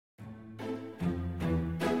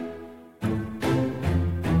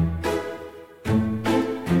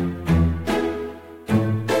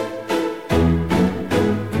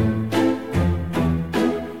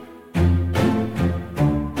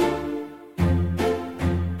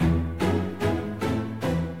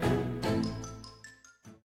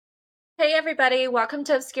Hey everybody, welcome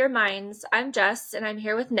to Obscure Minds. I'm Jess and I'm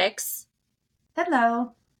here with Nix.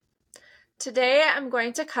 Hello. Today I'm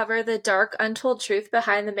going to cover the dark, untold truth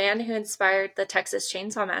behind the man who inspired the Texas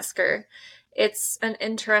Chainsaw Massacre. It's an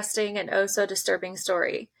interesting and oh so disturbing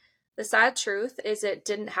story. The sad truth is it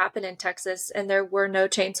didn't happen in Texas and there were no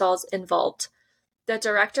chainsaws involved. The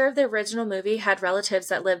director of the original movie had relatives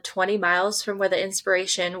that lived 20 miles from where the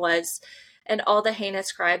inspiration was, and all the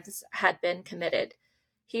heinous crimes had been committed.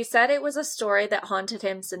 He said it was a story that haunted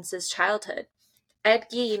him since his childhood. Ed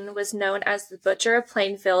Gein was known as the Butcher of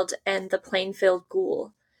Plainfield and the Plainfield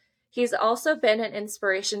Ghoul. He's also been an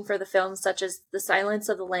inspiration for the films such as The Silence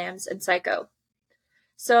of the Lambs and Psycho.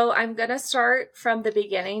 So I'm going to start from the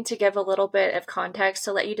beginning to give a little bit of context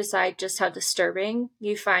to let you decide just how disturbing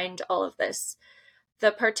you find all of this.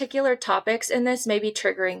 The particular topics in this may be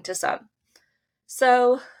triggering to some.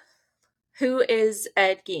 So, who is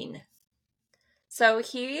Ed Gein? So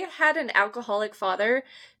he had an alcoholic father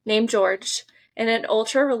named George and an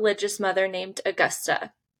ultra-religious mother named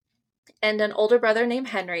Augusta and an older brother named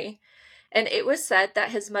Henry. And it was said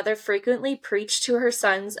that his mother frequently preached to her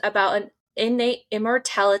sons about an innate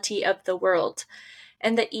immortality of the world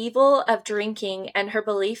and the evil of drinking, and her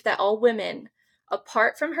belief that all women,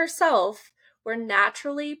 apart from herself, were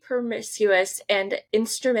naturally promiscuous and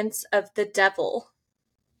instruments of the devil.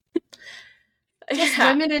 Just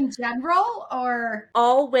women in general, or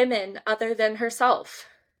all women other than herself.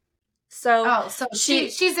 So so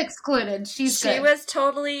she's excluded. She's good.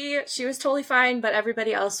 She was totally fine, but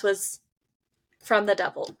everybody else was from the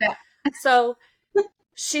devil. Yeah. So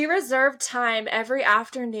she reserved time every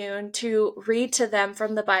afternoon to read to them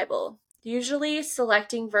from the Bible, usually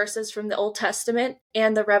selecting verses from the Old Testament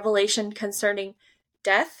and the revelation concerning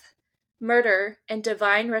death, murder, and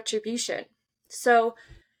divine retribution. So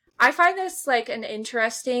I find this like an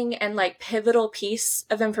interesting and like pivotal piece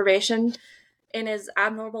of information in his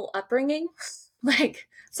abnormal upbringing. Like,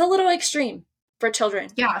 it's a little extreme for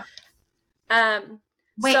children. Yeah.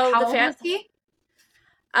 Wait, So how old was he?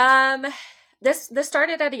 This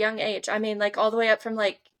started at a young age. I mean, like all the way up from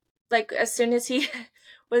like as soon as he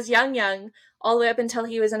was young, all the way up until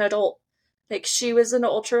he was an adult. Like she was an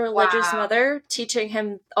ultra religious mother teaching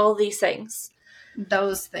him all these things.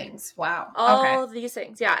 Those things. Wow. All these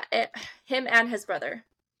things. Yeah. Him and his brother.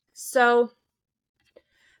 So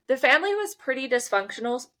the family was pretty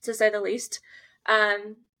dysfunctional, to say the least.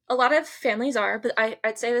 A lot of families are, but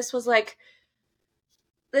I'd say this was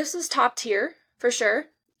top tier for sure.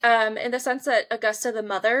 In the sense that Augusta, the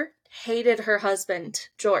mother, hated her husband,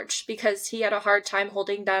 George, because he had a hard time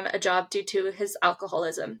holding down a job due to his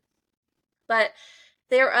alcoholism. But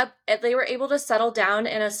they were able to settle down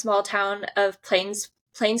in a small town of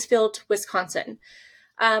Plainsfield, Wisconsin.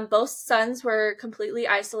 Both sons were completely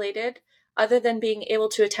isolated, other than being able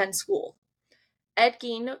to attend school. Ed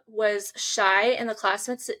Gein was shy, and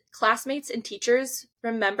the classmates and teachers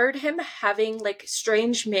remembered him having like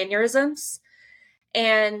strange mannerisms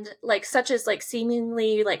and like such as like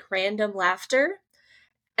seemingly like random laughter,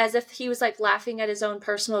 as if he was like laughing at his own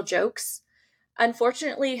personal jokes.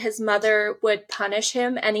 Unfortunately, his mother would punish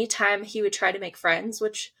him anytime he would try to make friends,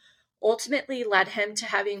 which ultimately led him to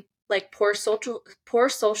having like poor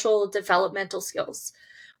social developmental skills,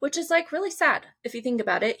 which is like really sad if you think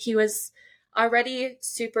about it. He was already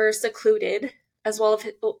super secluded as well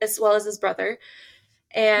as his brother,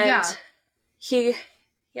 and he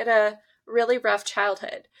had a really rough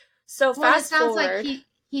childhood. So it sounds forward, like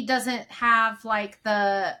he doesn't have like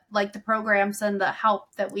the programs and the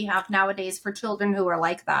help that we have nowadays for children who are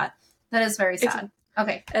like that. That is very sad.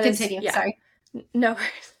 Okay, continue. Sorry. No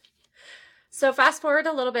worries. So fast forward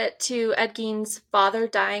a little bit to Ed Gein's father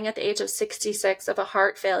dying at the age of 66 of a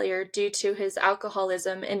heart failure due to his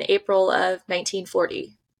alcoholism in April of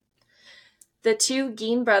 1940. The two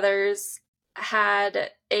Gein brothers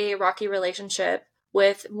had a rocky relationship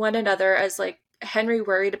with one another, as like Henry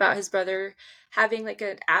worried about his brother having like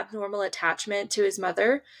an abnormal attachment to his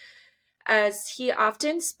mother, as he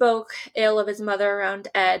often spoke ill of his mother around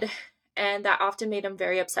Ed, and that often made him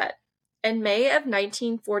very upset. In May of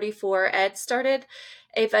 1944, Ed started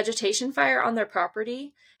a vegetation fire on their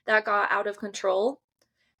property that got out of control,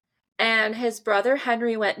 and his brother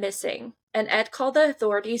Henry went missing. And Ed called the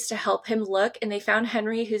authorities to help him look, and they found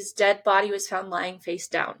Henry, whose dead body was found lying face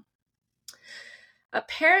down.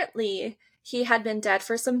 Apparently, he had been dead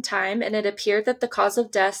for some time, and it appeared that the cause of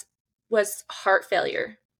death was heart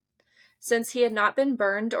failure, since he had not been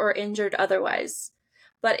burned or injured otherwise.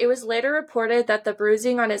 But it was later reported that the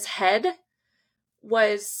bruising on his head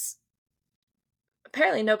was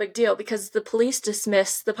apparently no big deal because the police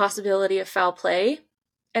dismissed the possibility of foul play,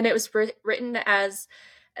 and it was written as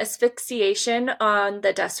asphyxiation on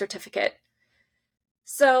the death certificate.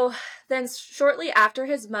 So then shortly after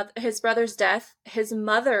his brother's death, his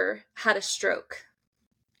mother had a stroke.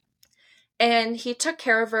 And he took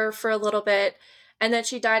care of her for a little bit, and then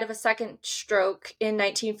she died of a second stroke in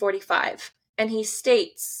 1945. And he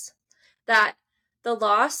states that he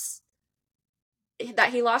lost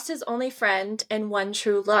his only friend and one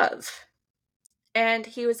true love. And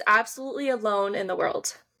he was absolutely alone in the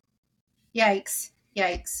world. Yikes.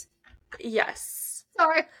 Yikes. Yes.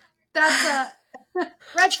 Sorry. That's a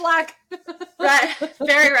red flag.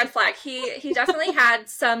 Very red flag. He definitely had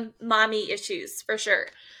some mommy issues for sure.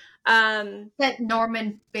 That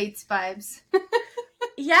Norman Bates vibes.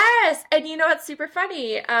 Yes, and you know what's super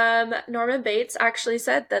funny? Norman Bates actually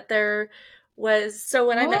said that there was. So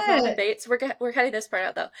when I met Norman Bates, we're cutting this part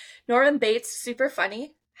out though. Norman Bates, super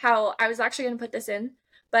funny. How I was actually going to put this in,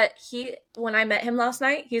 but when I met him last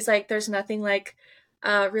night, he's like, "There's nothing like,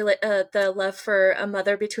 the love for a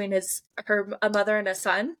mother between a mother and a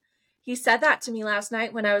son." He said that to me last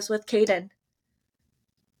night when I was with Caden.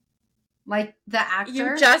 Like the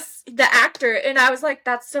actor? The actor. And I was like,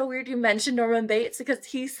 that's so weird you mentioned Norman Bates because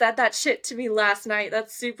he said that shit to me last night.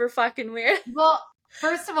 That's super fucking weird. Well,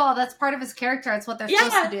 first of all, that's part of his character. It's what they're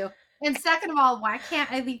supposed to do. And second of all, why can't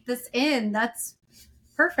I leave this in? That's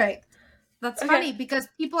perfect. That's funny because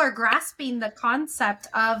people are grasping the concept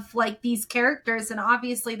of like these characters, and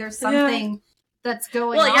obviously there's something that's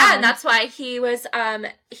going on. Well, yeah, and that's why he was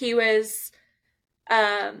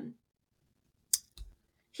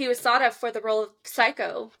thought of for the role of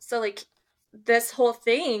Psycho. So like this whole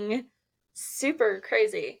thing, super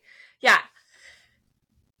crazy. Yeah.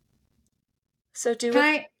 So do with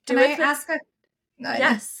that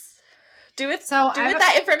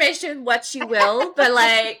information what you will, but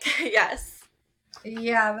like yes.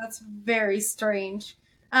 Yeah, that's very strange.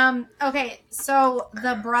 Okay, so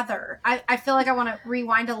the brother. I feel like I want to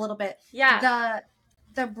rewind a little bit. Yeah.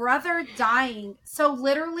 The brother dying. So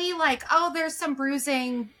literally like, oh, there's some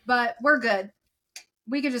bruising, but we're good.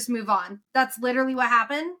 We could just move on. That's literally what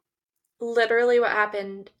happened? Literally what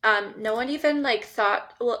happened. No one even like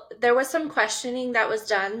thought, well, there was some questioning that was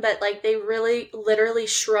done, but like they really literally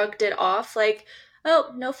shrugged it off. Like,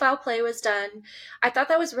 oh, no foul play was done. I thought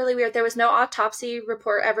that was really weird. There was no autopsy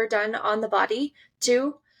report ever done on the body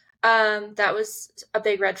too. That was a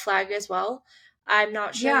big red flag as well. I'm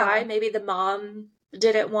not sure why. Maybe the mom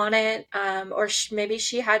didn't want it, or maybe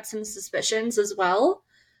she had some suspicions as well.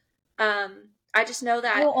 I just know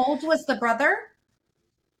that. How old was the brother?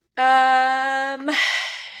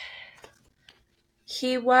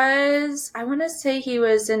 He was, I want to say he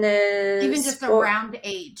was in his... Even just around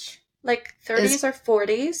age. Like 30s or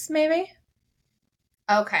 40s, maybe?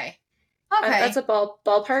 Okay. That's a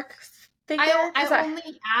ballpark figure. I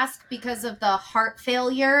only ask because of the heart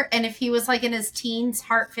failure, and if he was like in his teens,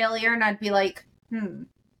 heart failure, and I'd be like,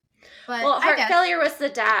 But heart failure was the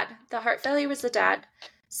dad. The heart failure was the dad.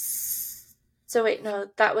 So wait, no,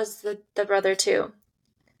 that was the brother too.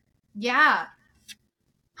 Yeah.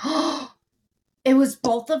 It was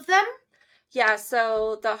both of them? Yeah,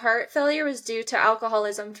 so the heart failure was due to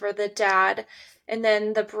alcoholism for the dad, and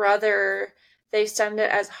then the brother, they stemmed it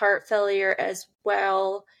as heart failure as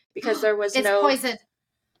well because there was it's poison.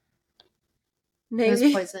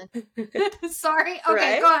 Maybe. It was poison. Sorry.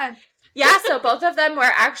 Okay, Go ahead. Yeah, so both of them were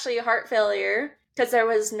actually heart failure because there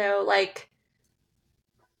was no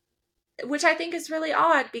which I think is really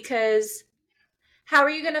odd because how are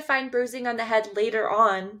you going to find bruising on the head later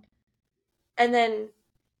on and then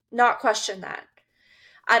not question that?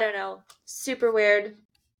 I don't know. Super weird.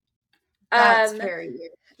 That's very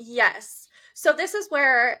weird. Yes. So this is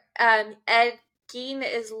where Ed Gein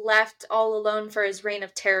is left all alone for his reign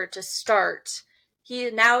of terror to start.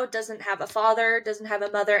 He now doesn't have a father, doesn't have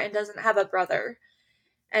a mother, and doesn't have a brother.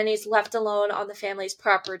 And he's left alone on the family's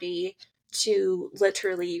property to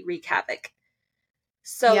literally wreak havoc.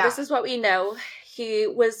 So this is what we know. He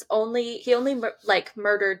only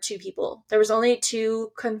murdered 2 people. There was only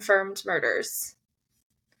 2 confirmed murders.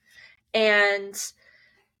 And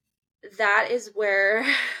that is where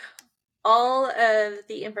all of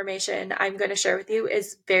the information I'm going to share with you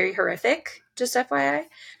is very horrific, just FYI.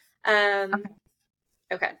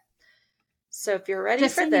 Okay. So if you're ready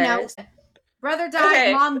for this. Brother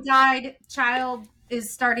died, mom died, child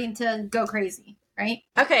is starting to go crazy, right?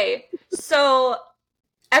 Okay. So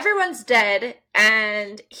everyone's dead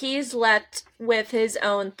and he's left with his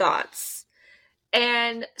own thoughts.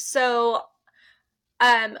 And so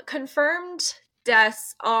confirmed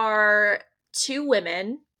deaths are 2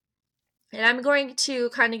 women. And I'm going to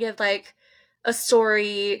kind of give like a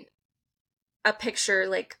story, a picture,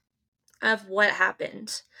 like of what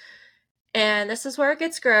happened. And this is where it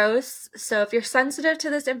gets gross. So if you're sensitive to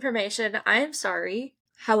this information, I am sorry.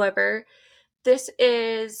 However, this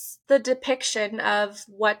is the depiction of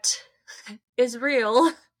what is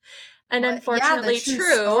real and unfortunately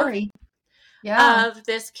true story. Yeah. Of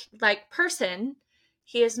this person.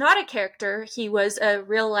 He is not a character. He was a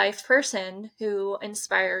real life person who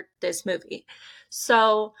inspired this movie.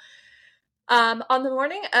 So on the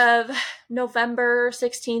morning of November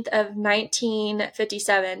 16th of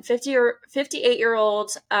 1957,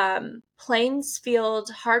 58-year-old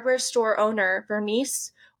Plainsfield hardware store owner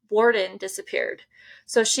Bernice Worden disappeared.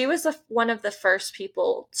 So she was one of the first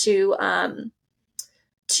people to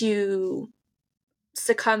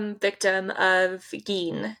succumb victim of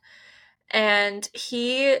Gein. And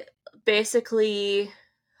he basically,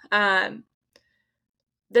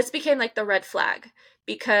 this became like the red flag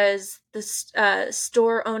because the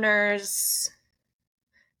store owner's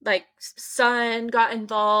like son got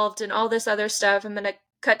involved and all this other stuff. I'm going to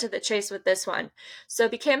cut to the chase with this one. So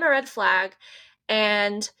it became a red flag,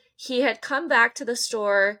 and he had come back to the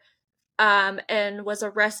store and was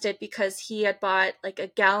arrested because he had bought like a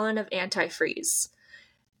gallon of antifreeze,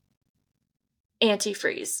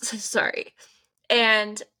 sorry.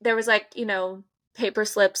 And there was like, paper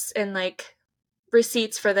slips and like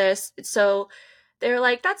receipts for this. So they were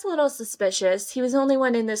like, that's a little suspicious. He was the only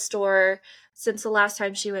one in this store since the last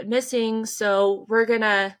time she went missing. So we're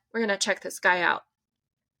gonna check this guy out.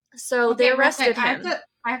 So they arrested him.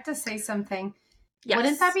 I have to say something. Yes.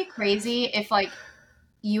 Wouldn't that be crazy if like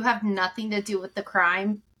you have nothing to do with the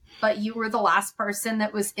crime, but you were the last person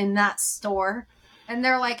that was in that store? And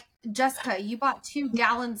they're like, Jessica, you bought 2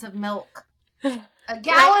 gallons of milk. A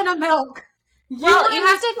gallon of milk. Well, you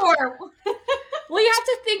have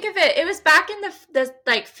to think of it. It was back in the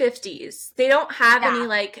like 50s. They don't have any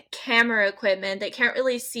like camera equipment. They can't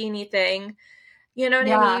really see anything. You know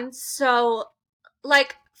what I mean? So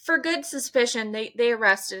like for good suspicion, they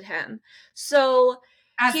arrested him. So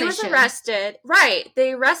he was arrested. Right.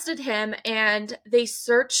 They arrested him and they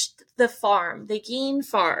searched the farm, the Gein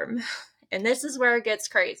farm. And this is where it gets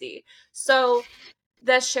crazy. So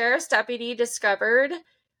the sheriff's deputy discovered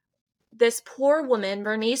this poor woman,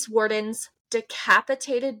 Bernice Worden's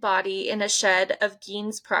decapitated body in a shed of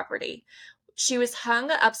Gein's property. She was hung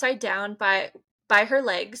upside down by her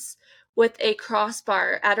legs with a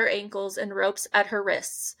crossbar at her ankles and ropes at her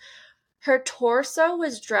wrists. Her torso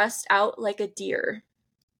was dressed out like a deer.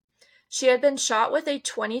 She had been shot with a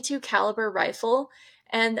 .22 caliber rifle,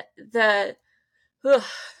 and the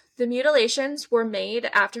mutilations were made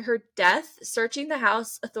after her death. Searching the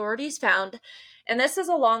house, authorities found, and this is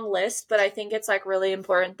a long list, but I think it's like really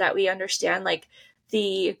important that we understand like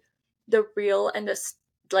the real and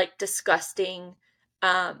like disgusting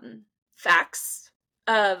facts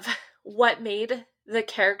of what made the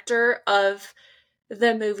character of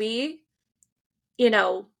the movie,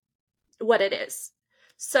 what it is.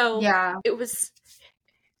 So it was,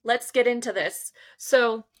 let's get into this.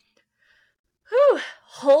 So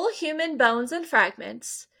whole human bones and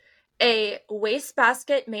fragments, a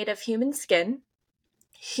wastebasket made of human skin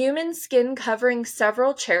covering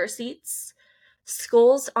several chair seats,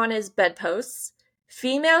 skulls on his bedposts,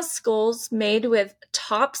 female skulls made with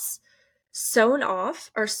tops sawn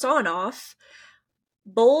off,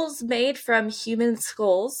 bowls made from human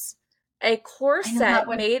skulls, a corset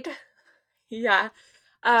made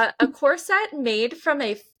from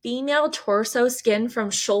a female torso skin from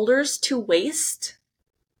shoulders to waist,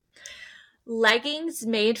 leggings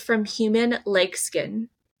made from human leg skin.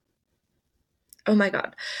 Oh my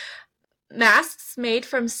god. Masks made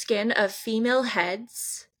from skin of female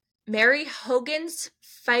heads, Mary Hogan's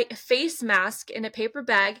face mask in a paper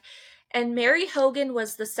bag, and Mary Hogan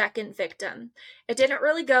was the second victim. It didn't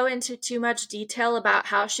really go into too much detail about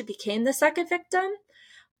how she became the second victim,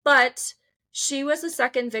 but she was the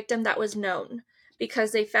second victim that was known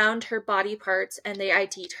because they found her body parts and they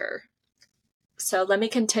ID'd her. So let me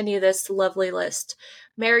continue this lovely list.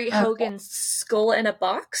 Mary Hogan's skull in a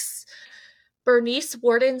box, Bernice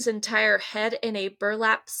Worden's entire head in a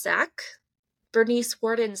burlap sack, Bernice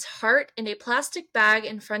Worden's heart in a plastic bag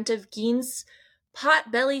in front of Gein's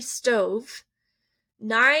potbelly stove,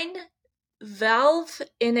 9 valve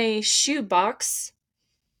in a shoebox,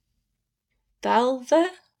 valve?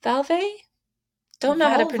 Don't know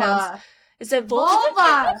how to pronounce. Is it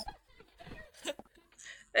vulva?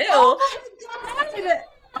 Ew. Oh my God.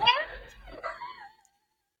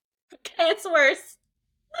 Okay, it's worse.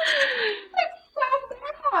 It's so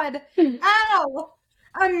bad. Ow.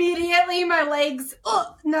 Immediately my legs.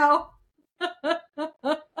 Oh, no.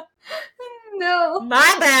 No.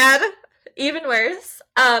 My bad. Even worse.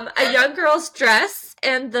 A young girl's dress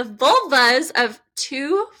and the vulvas of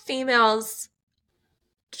two females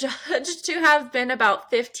judged to have been about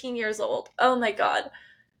 15 years old. Oh my god.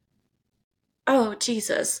 Oh,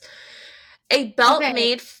 Jesus. A belt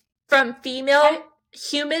made from female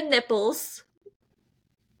human nipples.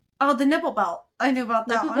 Oh, the nipple belt. I knew about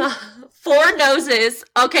that one. 4 noses.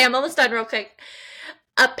 Okay, I'm almost done real quick.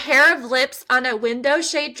 A pair of lips on a window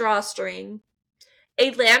shade drawstring.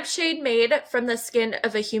 A lampshade made from the skin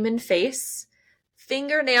of a human face.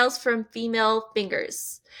 Fingernails from female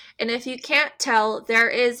fingers. And if you can't tell, there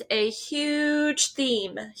is a huge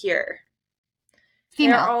theme here.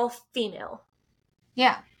 Female. They're all female.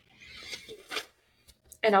 Yeah.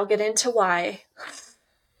 And I'll get into why.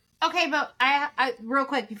 Okay, but I real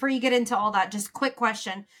quick, before you get into all that, just a quick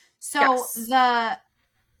question. So yes.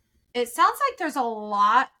 It sounds like there's a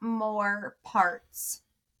lot more parts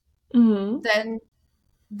than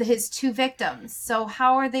his 2 victims. So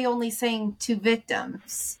how are they only saying 2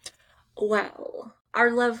 victims? Well, our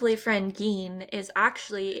lovely friend Gein is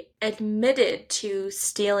actually admitted to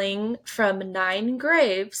stealing from 9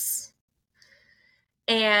 graves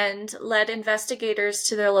and led investigators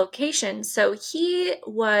to their location. So he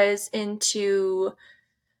was into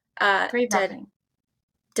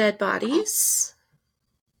dead bodies.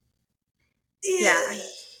 Yeah.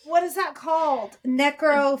 What is that called?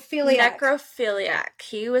 Necrophiliac. Necrophiliac.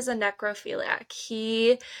 He was a necrophiliac.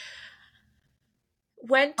 He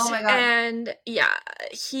went and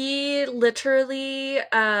he literally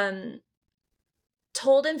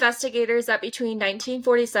told investigators that between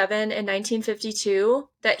 1947 and 1952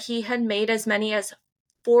 that he had made as many as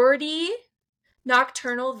 40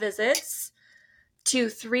 nocturnal visits to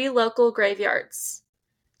 3 local graveyards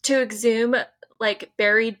to exhume like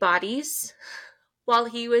buried bodies while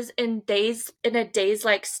he was in a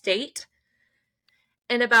daze-like state.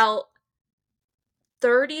 And about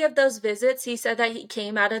 30 of those visits, he said that he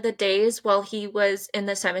came out of the daze while he was in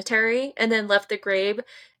the cemetery and then left the grave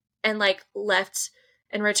and like left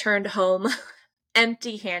and returned home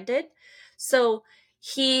empty-handed. So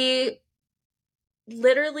he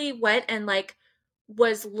literally went and like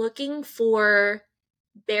was looking for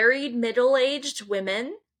buried middle-aged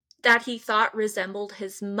women that he thought resembled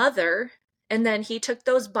his mother, and then he took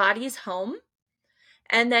those bodies home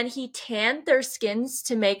and then he tanned their skins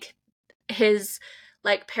to make his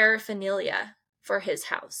like paraphernalia for his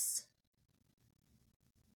house.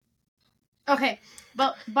 Okay,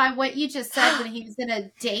 but by what you just said, when he was in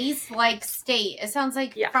a daze-like state, it sounds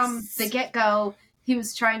like from the get-go, he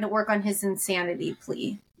was trying to work on his insanity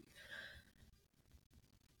plea.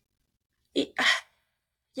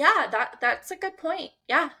 Yeah, that's a good point.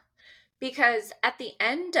 Yeah. Because at the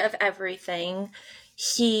end of everything,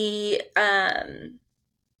 he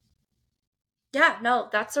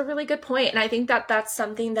that's a really good point. And I think that that's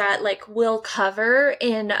something that like we'll cover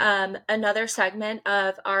in another segment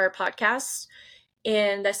of our podcast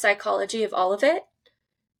in the psychology of all of it.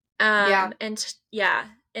 And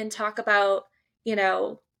talk about, you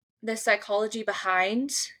know, the psychology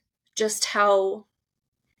behind just how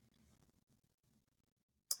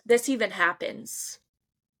this even happens.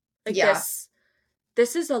 Like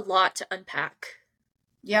this is a lot to unpack.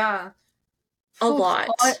 Yeah. A lot.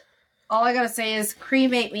 All I gotta say is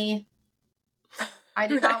cremate me. I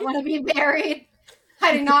do not want to be buried.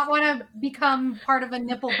 I do not want to become part of a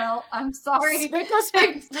nipple belt. I'm sorry.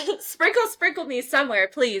 Sprinkle me somewhere,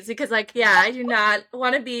 please. Because, like, I do not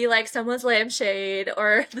want to be like someone's lampshade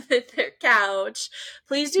or their couch.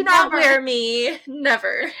 Please do not wear me.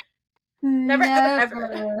 Never.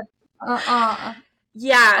 Ever.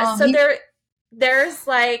 Yeah. So there's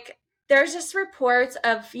just reports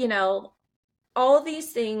of, you know, all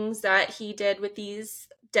these things that he did with these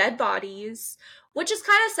dead bodies, which is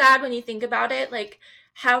kind of sad when you think about it, like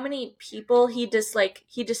how many people he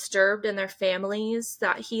disturbed in their families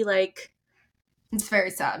that he like. It's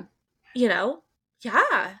very sad. You know?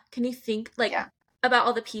 Yeah. Can you think about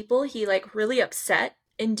all the people he like really upset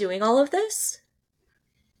in doing all of this?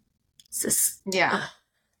 It's just,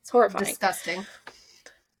 it's horrifying. Disgusting.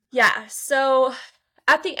 Yeah. So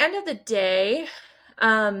at the end of the day,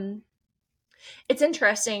 it's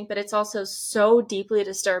interesting, but it's also so deeply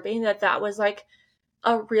disturbing that was like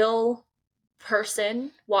a real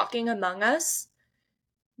person walking among us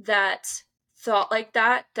that thought like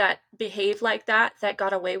that behaved like that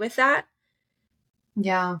got away with that.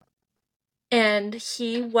 Yeah. And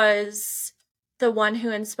he was the one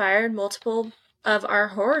who inspired multiple of our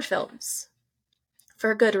horror films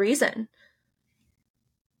for good reason.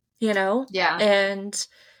 You know? Yeah. And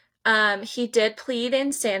he did plead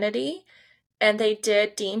insanity, and they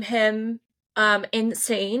did deem him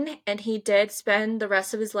insane, and he did spend the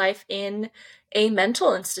rest of his life in a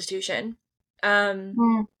mental institution.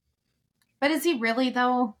 But is he really,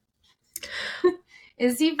 though?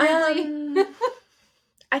 Is he really?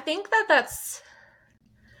 I think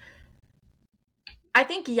I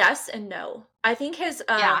think yes and no. I think his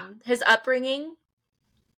upbringing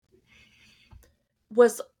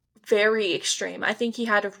was very extreme. I think he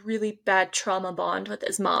had a really bad trauma bond with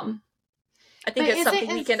his mom. I think it's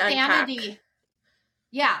something we can unpack.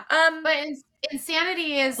 Yeah. But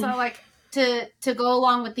insanity is like to go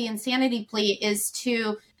along with the insanity plea is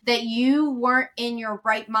that you weren't in your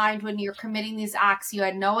right mind when you're committing these acts. You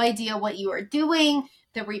had no idea what you were doing,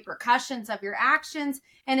 the repercussions of your actions.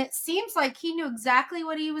 And it seems like he knew exactly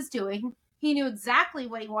what he was doing. He knew exactly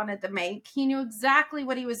what he wanted to make. He knew exactly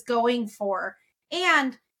what he was going for.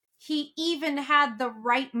 And he even had the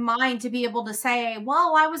right mind to be able to say,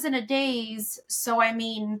 well, I was in a daze. So, I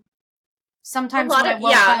mean, sometimes when I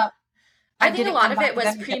woke up, I think a lot of it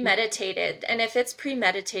was premeditated. And if it's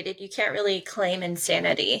premeditated, you can't really claim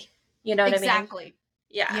insanity. You know what I mean? Exactly.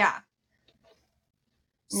 Yeah.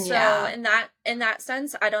 So in that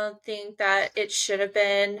sense, I don't think that it should have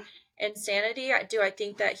been insanity. I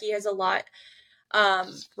think that he has a lot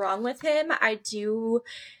wrong with him. I do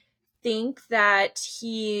think that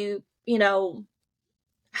he,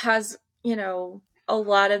 has, a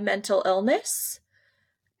lot of mental illness.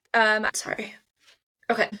 Sorry.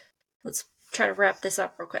 Okay. Let's try to wrap this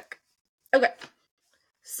up real quick. Okay.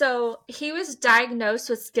 So he was diagnosed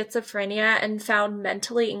with schizophrenia and found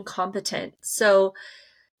mentally incompetent. So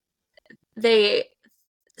they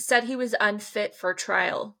said he was unfit for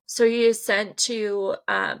trial. So he is sent to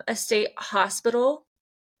a state hospital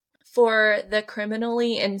for the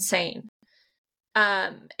criminally insane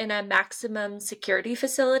in a maximum security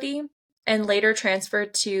facility, and later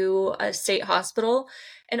transferred to a state hospital.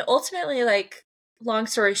 And ultimately, like, long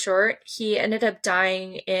story short, he ended up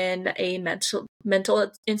dying in a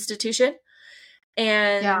mental institution.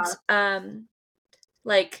 And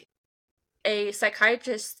like, a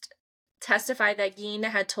psychiatrist testified that Gein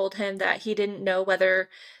had told him that he didn't know whether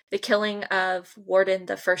the killing of Warden,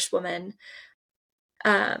 the first woman,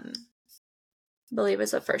 believe it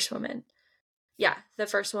was the first woman. Yeah, the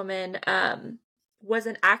first woman was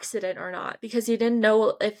an accident or not, because he didn't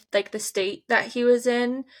know if, like, the state that he was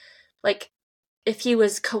in, like, if he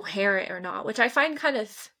was coherent or not, which I find kind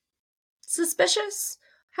of suspicious.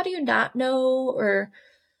 How do you not know? Or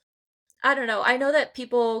I don't know. I know that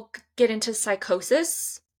people get into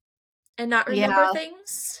psychosis and not remember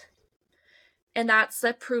things, and that's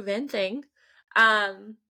a proven thing.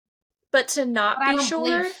 But to not be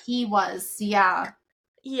sure, he was,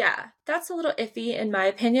 that's a little iffy in my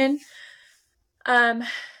opinion.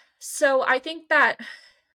 So I think that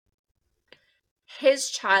his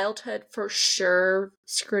childhood for sure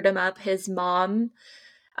screwed him up. His mom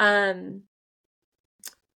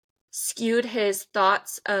skewed his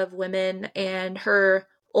thoughts of women and her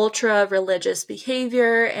ultra religious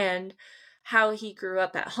behavior, and how he grew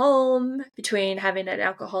up at home between having an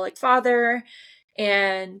alcoholic father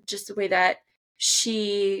and just the way that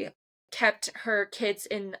she kept her kids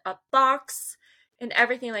in a box and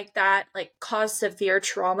everything like that, like, caused severe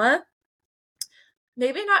trauma.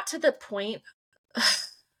 Maybe not to the point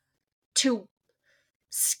to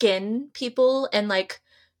skin people and, like,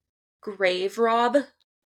 grave rob.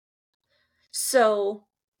 So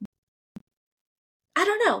I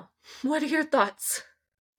don't know. What are your thoughts?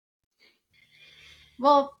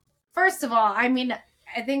 Well, first of all, I mean,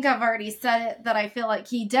 I think I've already said it, that I feel like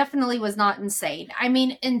he definitely was not insane. I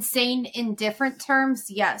mean, insane in different terms,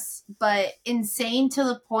 yes, but insane to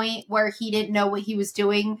the point where he didn't know what he was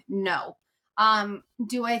doing, no.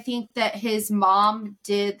 Do I think that his mom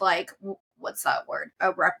did, like, what's that word?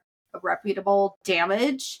 A reputable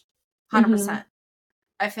damage? 100%. Mm-hmm.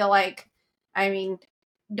 I feel like, I mean,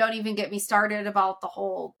 don't even get me started about the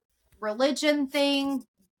whole religion thing,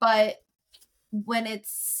 but when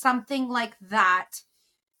it's something like that,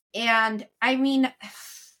 and I mean,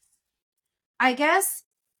 I guess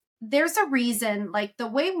there's a reason, like, the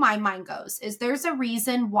way my mind goes is there's a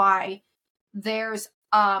reason why there's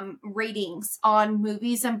ratings on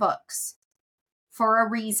movies and books, for a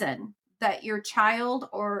reason that your child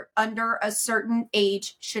or under a certain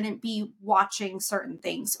age shouldn't be watching certain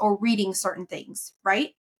things or reading certain things,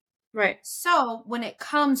 right? Right. So when it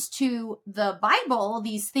comes to the Bible,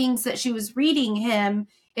 these things that she was reading him,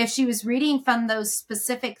 if she was reading from those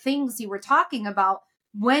specific things you were talking about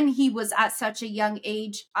when he was at such a young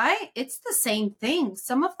age, it's the same thing.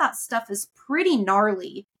 Some of that stuff is pretty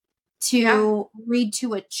gnarly to read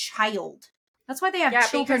to a child. That's why they have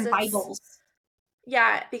children Bibles.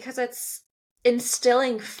 Yeah, because it's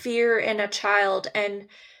instilling fear in a child, and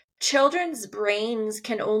children's brains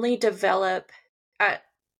can only develop at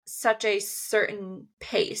such a certain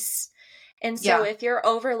pace. And so Yeah. if you're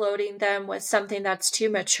overloading them with something that's too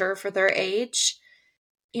mature for their age,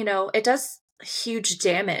 it does huge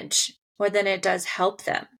damage more than it does help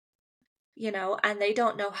them, and they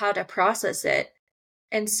don't know how to process it.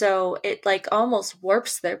 And so it like almost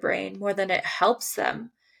warps their brain more than it helps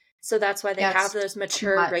them. So that's why they Yeah, have it's those too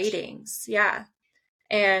mature much. ratings. Yeah.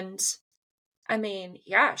 And I mean,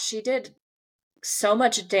 yeah, she did so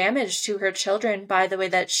much damage to her children by the way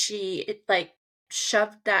that like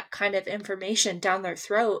shoved that kind of information down their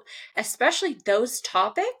throat, especially those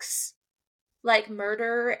topics like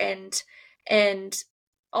murder and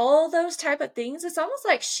all those type of things. It's almost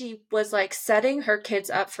like she was like setting her kids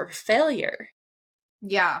up for failure.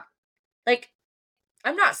 Yeah. Like,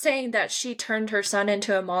 I'm not saying that she turned her son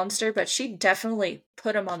into a monster, but she definitely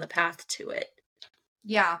put him on the path to it.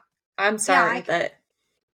 Yeah. I'm Yeah, sorry, but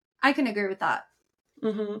I can agree with that.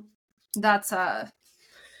 mm-hmm. That's I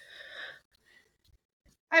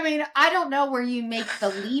mean, I don't know where you make the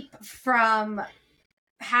leap from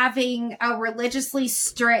having a religiously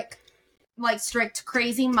strict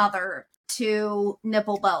crazy mother to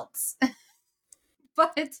nipple belts.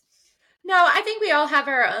 But No, I think we all have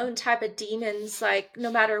our own type of demons, like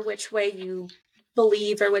no matter which way you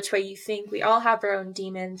believe or which way you think, we all have our own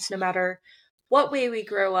demons no matter what way we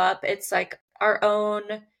grow up. It's like our own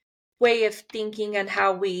way of thinking and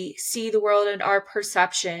how we see the world and our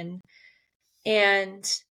perception. And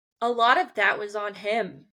a lot of that was on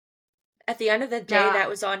him. At the end of the day, yeah, that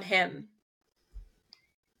was on him.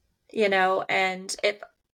 And if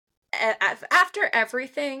after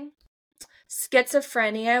everything,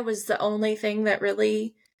 schizophrenia was the only thing that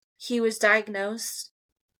really he was diagnosed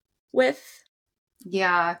with.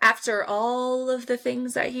 yeah, After all of the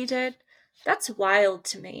things that he did, that's wild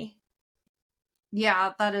to me.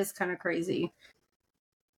 yeah, that is kind of crazy.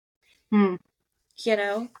 Hmm.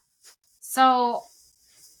 So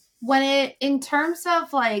in terms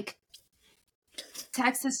of like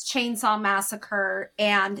Texas Chainsaw Massacre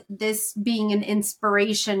and this being an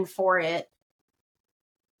inspiration for it,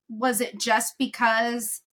 was it just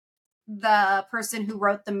because the person who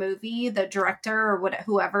wrote the movie, the director or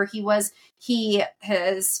whoever he was,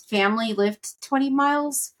 his family lived 20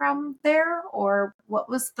 miles from there, or what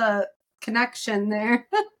was the connection there?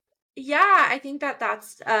 Yeah, I think that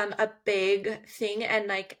that's a big thing. And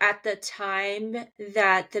like at the time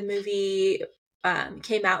that the movie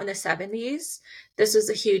came out in the 70s, this was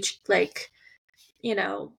a huge, like,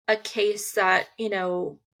 a case that,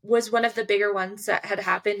 was one of the bigger ones that had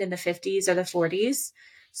happened in the 50s or the 40s.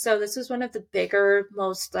 So this was one of the bigger,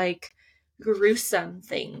 most like gruesome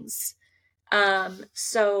things.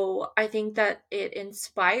 So I think that it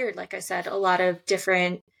inspired, like I said, a lot of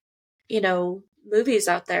different, movies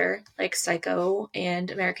out there like Psycho and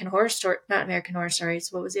American Horror Story, not American Horror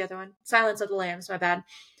Stories. What was the other one? Silence of the Lambs, my bad.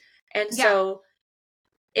 And Yeah. so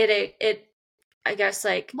it I guess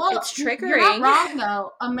like Well, it's you're not triggering. wrong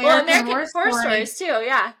though. Well, American American Horror Horror Story, Stories too,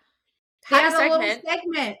 yeah. they Had a had a little segment.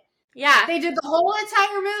 segment. Yeah. They did the whole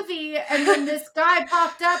entire movie, and then this guy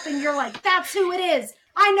popped up, and you're like, "That's who it is.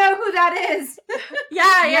 I know who that is."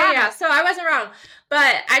 Yeah. So I wasn't wrong,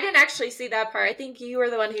 but I didn't actually see that part. I think you were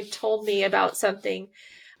the one who told me about something.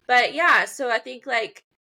 But yeah, so I think like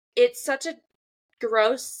it's such a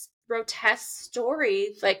grotesque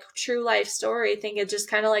story, like true life story. I think it just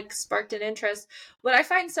kind of like sparked an interest. What I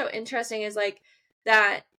find so interesting is like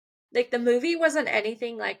that, like the movie wasn't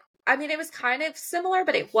anything like, I mean, it was kind of similar,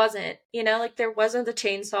 but it wasn't, like there wasn't the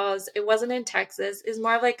chainsaws. It wasn't in Texas. It's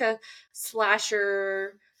more like a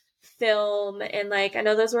slasher film. And like, I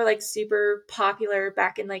know those were like super popular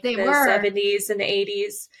back in like They the were. 70s and the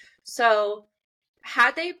 80s. So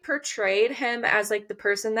had they portrayed him as like the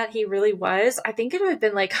person that he really was, I think it would have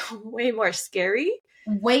been like way more scary.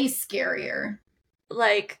 Way scarier.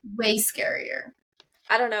 Like, Way scarier.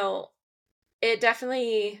 I don't know. It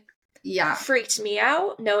definitely freaked me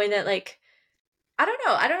out knowing that like I don't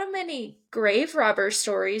know. I don't know many grave robber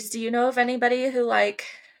stories. Do you know of anybody who like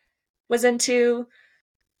was into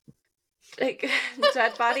like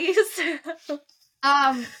dead bodies?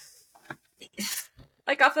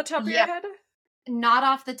 Like off the top of your head? Not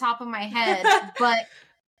off the top of my head, but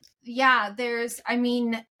yeah,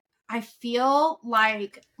 I feel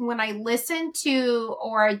like when I listen to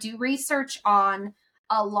or I do research on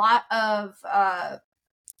a lot of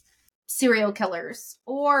serial killers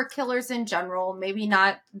or killers in general, maybe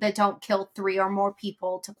not that don't kill 3 or more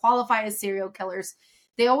people to qualify as serial killers,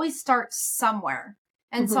 they always start somewhere.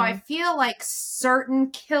 And so I feel like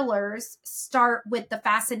certain killers start with the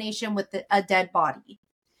fascination with a dead body.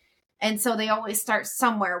 And so they always start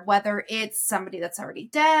somewhere, whether it's somebody that's already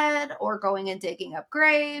dead or going and digging up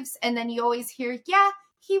graves. And then you always hear, yeah,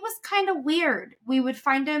 he was kind of weird. We would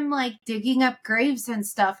find him like digging up graves and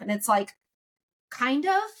stuff. And it's like, kind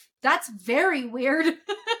of? That's very weird.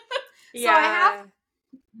 Yeah. So I have,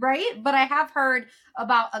 right? But I have heard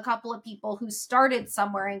about a couple of people who started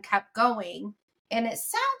somewhere and kept going. And it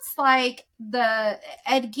sounds like the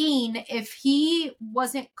Ed Gein, if he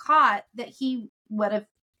wasn't caught, that he would have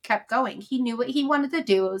kept going. He knew what he wanted to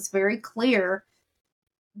do. It was very clear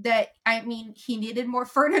that, I mean, he needed more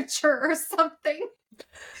furniture or something.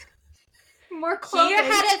 More clothing.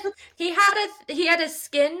 He had a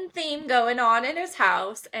skin theme going on in his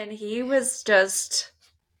house, and he was just...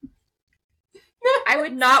 I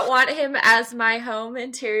would not want him as my home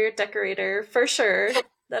interior decorator, for sure.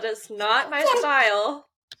 That is not my style.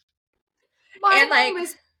 My home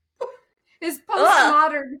is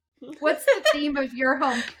postmodern. What's the theme of your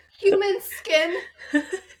home? Human skin.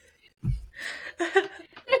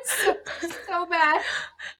 It's so bad.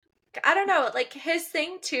 I don't know, like his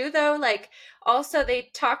thing too, though, like also they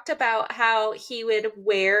talked about how he would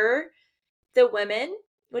wear the women,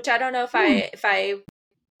 which I don't know if I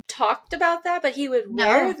talked about that, but he would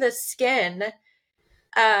wear the skin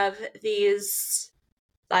of these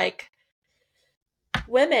like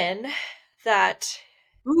women that...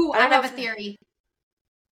 Ooh, I have a theory.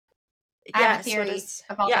 I have a theory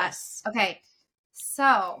about that. Okay.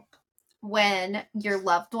 So when your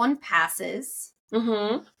loved one passes,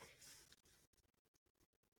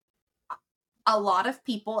 a lot of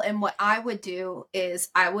people, and what I would do is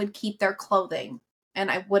I would keep their clothing and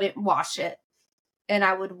I wouldn't wash it. And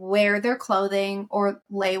I would wear their clothing or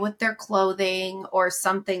lay with their clothing or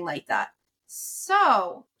something like that.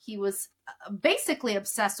 So he was basically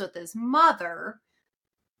obsessed with his mother.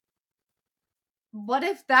 What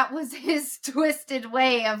if that was his twisted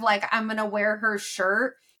way of like, I'm going to wear her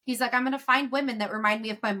shirt? He's like, I'm going to find women that remind me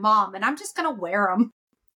of my mom and I'm just going to wear them.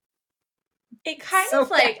 It kind of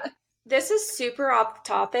like, this is super off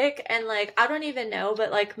topic and like, I don't even know,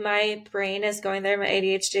 but like my brain is going there. My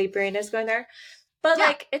ADHD brain is going there. But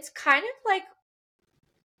like, it's kind of like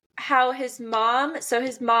how his mom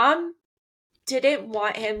didn't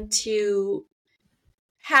want him to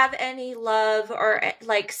have any love or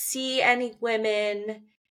like see any women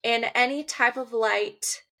in any type of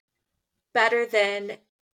light better than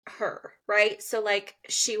her, right? So like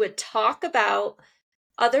she would talk about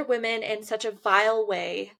other women in such a vile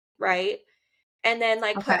way, right? And then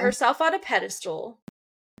like put herself on a pedestal,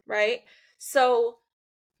 right? So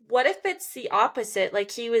what if it's the opposite?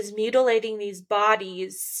 Like he was mutilating these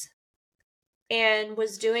bodies and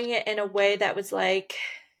was doing it in a way that was like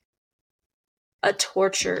a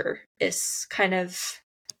torture-ish kind of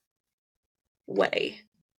way.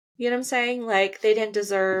 You know what I'm saying? Like they didn't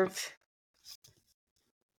deserve...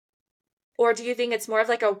 Or do you think it's more of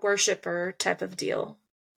like a worshiper type of deal?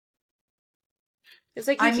 It's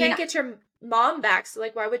like you can't get your mom back, so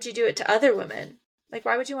like why would you do it to other women? Like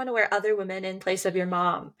why would you want to wear other women in place of your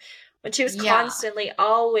mom when she was constantly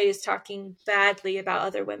always talking badly about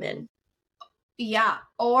other women? Yeah.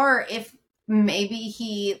 Or if maybe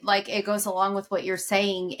he, like, it goes along with what you're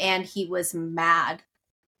saying and he was mad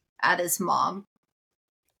at his mom.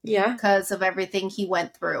 Yeah. Because of everything he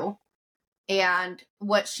went through and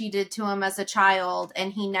what she did to him as a child.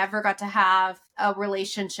 And he never got to have a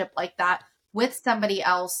relationship like that with somebody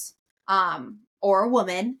else, or a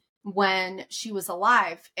woman when she was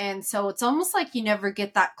alive. And so it's almost like you never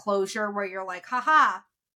get that closure where you're like, haha,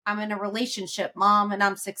 I'm in a relationship, mom, and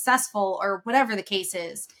I'm successful, or whatever the case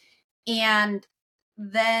is. And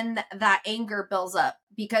then that anger builds up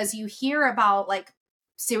because you hear about like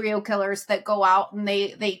serial killers that go out and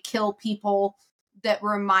they kill people that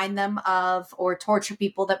remind them of, or torture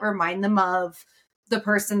people that remind them of the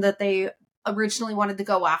person that they originally wanted to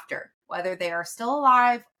go after, whether they are still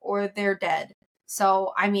alive or they're dead.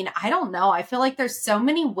 So, I mean, I don't know. I feel like there's so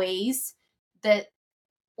many ways that,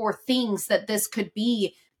 or things that this could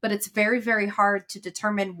be, but it's very, very hard to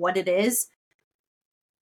determine what it is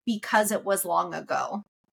because it was long ago.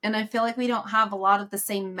 And I feel like we don't have a lot of the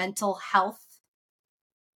same mental health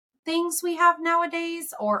things we have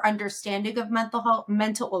nowadays, or understanding of mental health,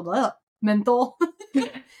 mental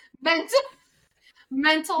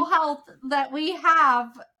health that we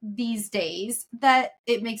have these days, that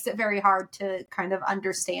it makes it very hard to kind of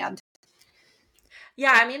understand.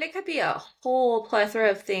 Yeah, I mean, it could be a whole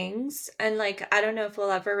plethora of things, and like I don't know if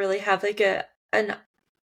we'll ever really have like a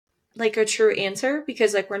true answer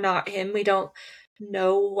because like we're not him. We don't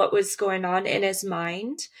know what was going on in his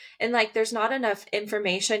mind. And like there's not enough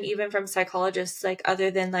information even from psychologists, like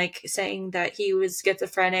other than like saying that he was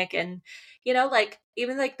schizophrenic. And like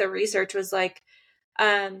even like the research was like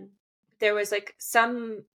there was like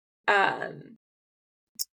some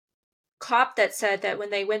cop that said that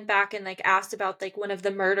when they went back and like asked about like one of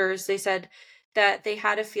the murders, they said that they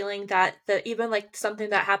had a feeling that even like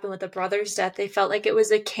something that happened with the brother's death, they felt like it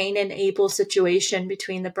was a Cain and Abel situation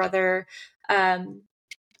between the brother.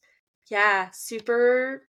 Yeah,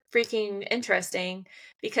 super freaking interesting,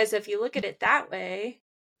 because if you look at it that way,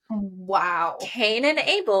 wow, Cain and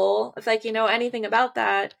Abel, if like you know anything about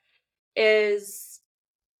that, is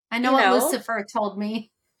I know what Lucifer told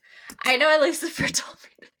me. I know what Lucifer told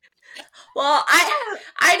me. Well,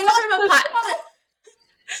 I know from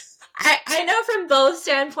I know from both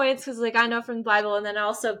standpoints, because like I know from the Bible and then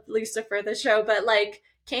also Lucifer the show, but like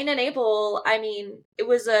Cain and Abel, I mean, it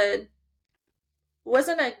wasn't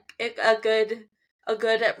a good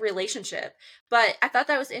relationship, but I thought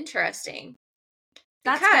that was interesting.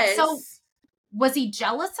 That's good. So was he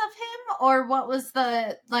jealous of him, or what was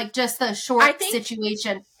the like just the short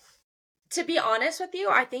situation? To be honest with you,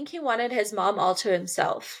 I think he wanted his mom all to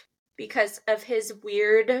himself. Because of his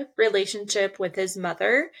weird relationship with his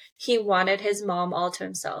mother, he wanted his mom all to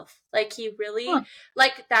himself. Like he really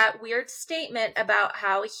like that weird statement about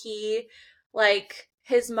how he like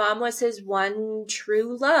his mom was his one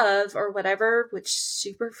true love or whatever, which is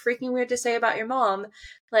super freaking weird to say about your mom.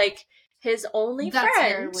 Like his only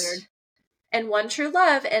friend and one true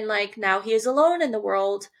love, and like now he is alone in the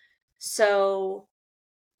world. So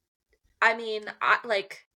I mean,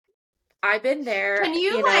 I've been there. Can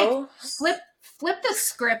you like flip the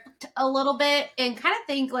script a little bit and kind of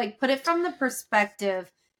think like put it from the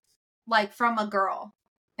perspective like from a girl.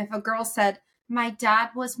 If a girl said, "My dad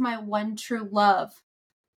was my one true love,"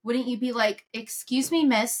 wouldn't you be like, "Excuse me,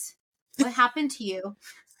 miss, what happened to you?"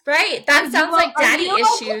 Right. That sounds like daddy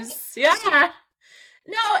issues. Yeah.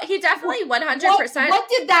 No, he definitely 100%. What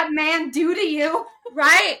did that man do to you?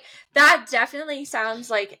 Right. That definitely sounds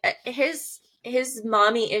like his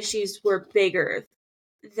mommy issues were bigger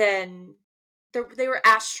than they were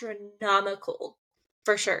astronomical,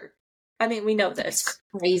 for sure. I mean, we know this. It's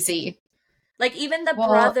crazy. Like even the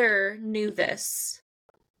brother knew this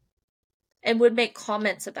and would make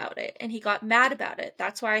comments about it, and he got mad about it.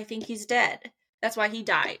 That's why I think he's dead. That's why he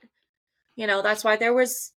died. That's why there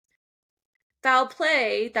was foul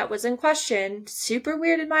play that was in question. Super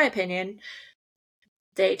weird in my opinion.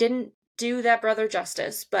 They didn't do that brother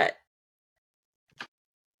justice, but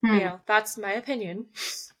that's my opinion.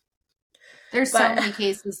 There's so many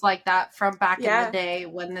cases like that from back in the day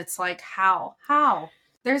when it's like, how?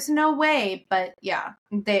 There's no way. But yeah,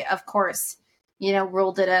 they, of course,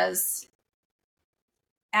 ruled it as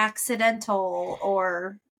accidental,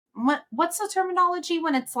 or what's the terminology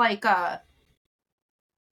when it's like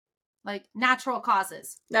natural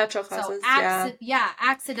causes. Natural causes, so,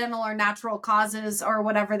 accidental or natural causes or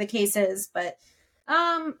whatever the case is. But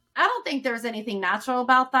I don't think there's anything natural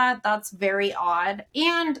about that. That's very odd.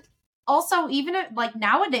 And also, even if, like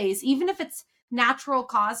nowadays, even if it's natural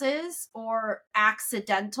causes or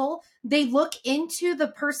accidental, they look into the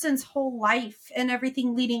person's whole life and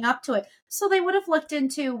everything leading up to it. So they would have looked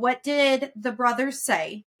into, what did the brothers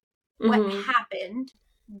say? What happened?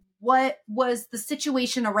 What was the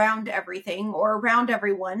situation around everything or around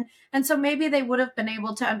everyone? And so maybe they would have been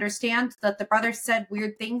able to understand that the brother said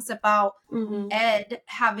weird things about Ed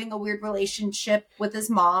having a weird relationship with his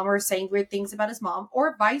mom, or saying weird things about his mom,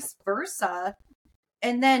 or vice versa.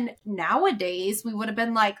 And then nowadays we would have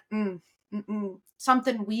been like,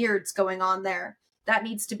 something weird's going on there. That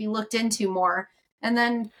needs to be looked into more. And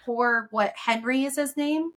then Henry is his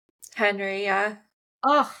name? Henry, yeah.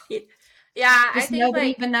 Ugh. Yeah, I think nobody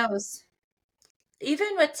even knows.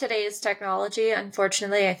 Even with today's technology,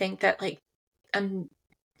 unfortunately, I think that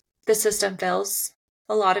the system fails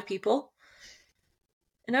a lot of people,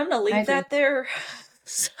 and I'm gonna leave that there.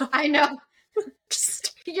 So. I know.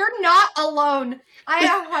 You're not alone.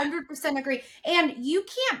 I 100% agree. And you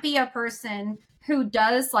can't be a person who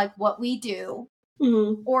does like what we do,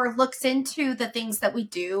 or looks into the things that we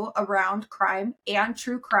do around crime and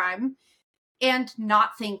true crime, and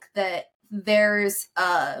not think that there's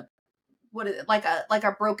a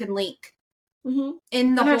broken link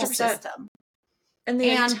in the 100%. Whole system, and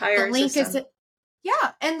the entire link system.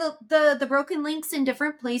 And the broken links in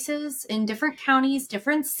different places, in different counties,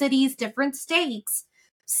 different cities, different states.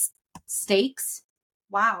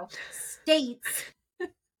 Wow, states.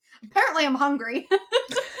 Apparently, I'm hungry.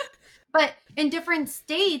 But in different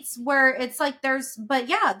states where it's like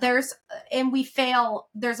and we fail.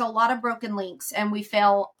 There's a lot of broken links and we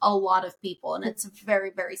fail a lot of people, and it's very,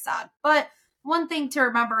 very sad. But one thing to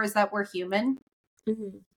remember is that we're human.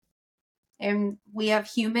 Mm-hmm. And we have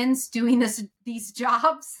humans doing these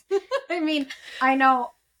jobs. I mean, I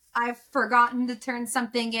know I've forgotten to turn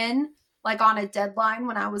something in like on a deadline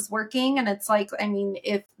when I was working. And it's like, I mean,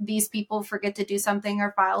 if these people forget to do something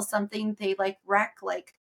or file something, they like wreck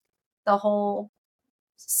like the whole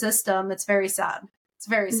system. It's very sad. It's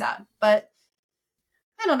very sad. But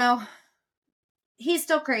I don't know. He's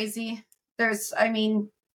still crazy. There's no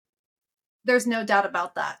doubt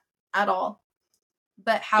about that at all.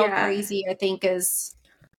 But how crazy, I think, is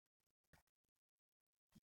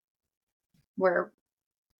where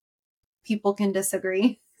people can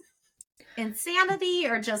disagree. Insanity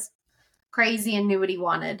or just crazy and knew what he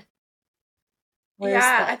wanted.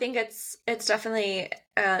 I think it's definitely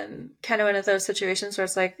kind of one of those situations where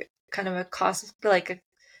it's like kind of a toss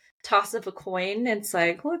of a coin. It's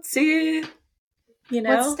like, let's see,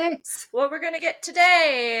 what sticks, what we're gonna get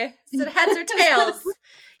today. Is it heads or tails?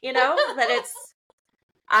 But it's,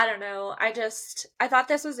 I don't know. I thought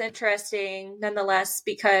this was interesting nonetheless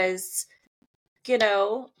because,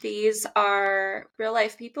 these are real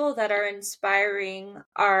life people that are inspiring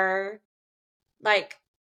our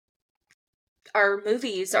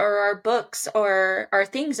movies or our books or our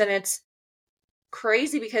things. And it's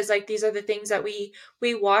crazy because like these are the things that we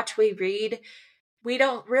watch, we read, we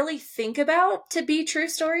don't really think about to be true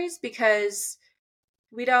stories because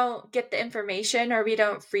we don't get the information or we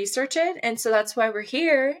don't research it. And so that's why we're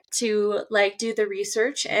here to like do the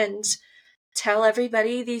research and tell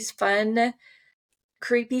everybody these fun,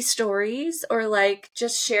 creepy stories, or like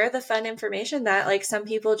just share the fun information that like some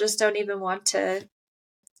people just don't even want to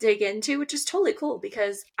dig into, which is totally cool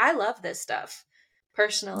because I love this stuff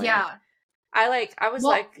personally. Yeah. I was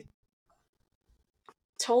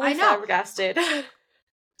totally flabbergasted.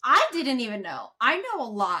 I didn't even know. I know a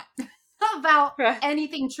lot about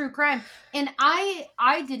anything true crime. And I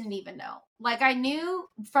didn't even know. Like I knew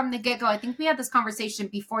from the get-go, I think we had this conversation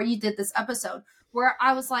before you did this episode where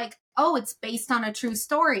I was like, oh, it's based on a true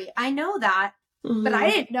story. I know that, but I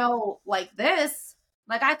didn't know like this.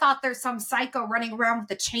 Like I thought there's some psycho running around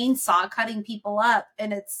with a chainsaw cutting people up,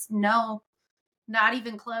 and it's not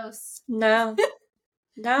even close. No,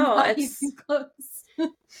 not even close.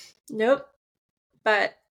 Nope.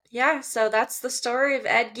 But yeah, so that's the story of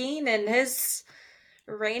Ed Gein and his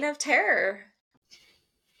reign of terror.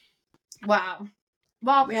 Wow.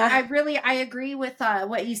 Well, yeah. I agree with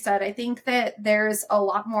what you said. I think that there's a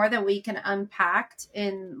lot more that we can unpack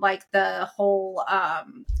in like the whole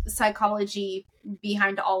psychology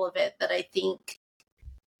behind all of it, that I think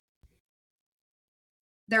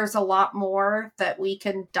there's a lot more that we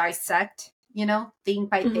can dissect, thing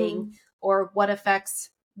by thing, or what effects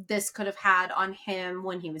this could have had on him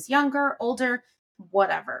when he was younger, older,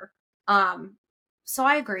 whatever. So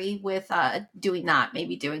I agree with doing that,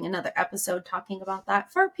 maybe doing another episode talking about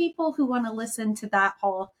that for people who want to listen to that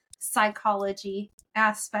whole psychology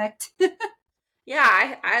aspect.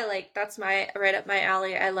 Yeah, I like, that's right up my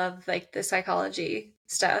alley. I love like the psychology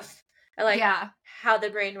stuff. I like how the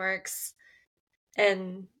brain works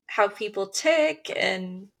and how people tick,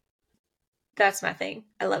 and that's my thing.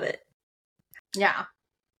 I love it. Yeah.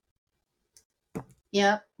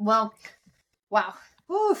 Yeah. Well, wow.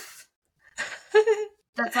 Oof.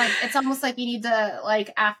 That's like, it's almost like you need to,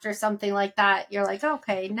 like, after something like that, you're like,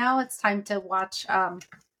 okay, now it's time to watch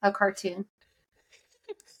a cartoon.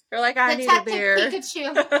 You're like, I need a beer.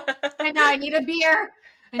 Pikachu. I know, I need a beer.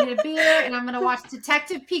 And I'm going to watch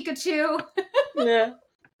Detective Pikachu. Yeah,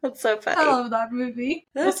 that's so funny. I love that movie.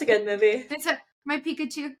 That's a good movie. It's my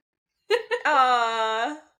Pikachu.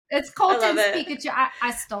 Aww. It's Colton's Pikachu.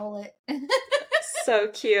 I stole it. So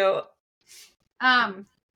cute.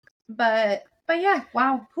 But yeah,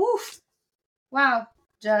 wow. Oof. Wow.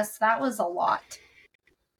 That was a lot.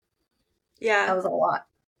 Yeah. That was a lot.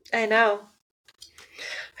 I know.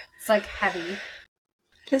 It's like heavy.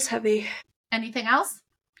 It is heavy. Anything else?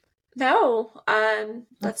 No.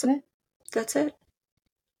 That's it. That's it.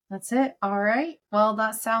 That's it. All right. Well,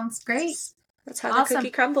 that sounds great. That's how the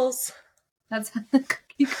cookie crumbles. That's how the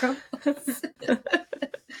cookie crumbles.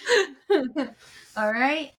 All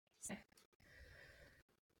right.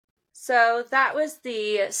 So that was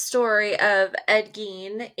the story of Ed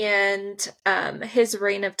Gein and his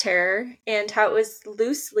reign of terror, and how it was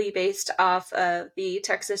loosely based off of the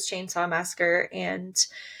Texas Chainsaw Massacre, and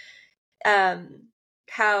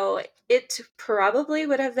how it probably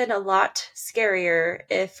would have been a lot scarier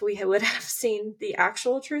if we would have seen the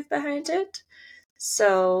actual truth behind it.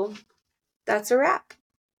 So that's a wrap.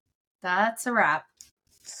 That's a wrap.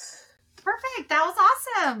 Perfect. That was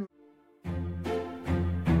awesome.